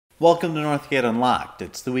Welcome to NorthGate Unlocked.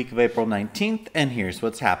 It's the week of April 19th, and here's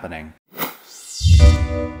what's happening.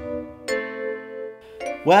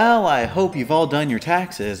 Well, I hope you've all done your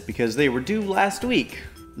taxes because they were due last week.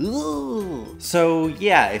 Ooh. So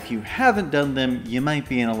yeah, if you haven't done them, you might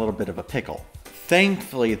be in a little bit of a pickle.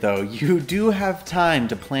 Thankfully though, you do have time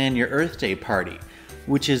to plan your Earth Day party,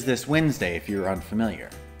 which is this Wednesday if you're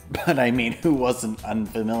unfamiliar. But I mean, who wasn't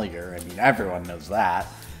unfamiliar? I mean, everyone knows that.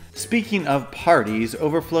 Speaking of parties,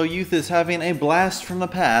 Overflow Youth is having a blast from the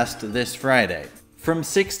past this Friday. From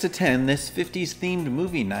 6 to 10, this 50s themed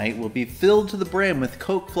movie night will be filled to the brim with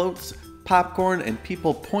Coke floats, popcorn, and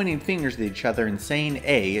people pointing fingers at each other and saying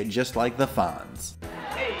 "A" just like the Fonz.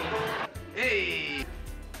 Hey!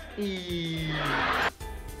 Hey!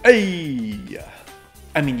 Hey!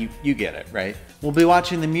 I mean, you get it, right? We'll be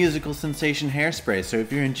watching the musical sensation Hairspray, so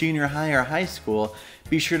if you're in junior high or high school,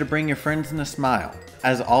 be sure to bring your friends and a smile.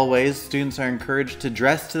 As always, students are encouraged to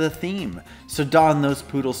dress to the theme, so don those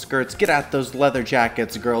poodle skirts, get out those leather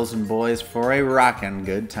jackets, girls and boys, for a rockin'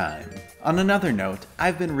 good time. On another note,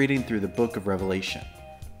 I've been reading through the book of Revelation.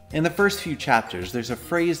 In the first few chapters, there's a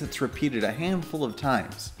phrase that's repeated a handful of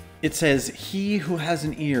times. It says, "He who has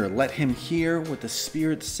an ear, let him hear what the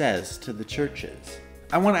Spirit says to the churches."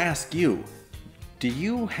 I want to ask you, do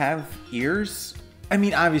you have ears? I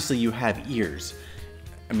mean, obviously you have ears.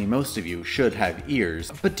 I mean, most of you should have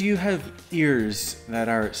ears. But do you have ears that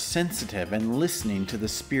are sensitive and listening to the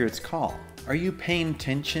Spirit's call? Are you paying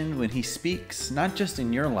attention when He speaks, not just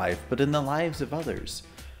in your life, but in the lives of others?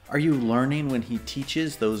 Are you learning when He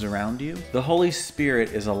teaches those around you? The Holy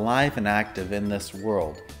Spirit is alive and active in this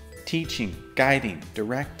world, teaching, guiding,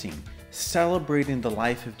 directing, celebrating the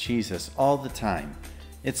life of Jesus all the time.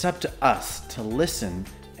 It's up to us to listen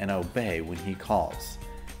and obey when He calls.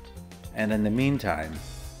 And in the meantime,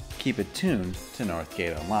 keep it tuned to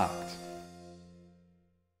NorthGate Unlocked.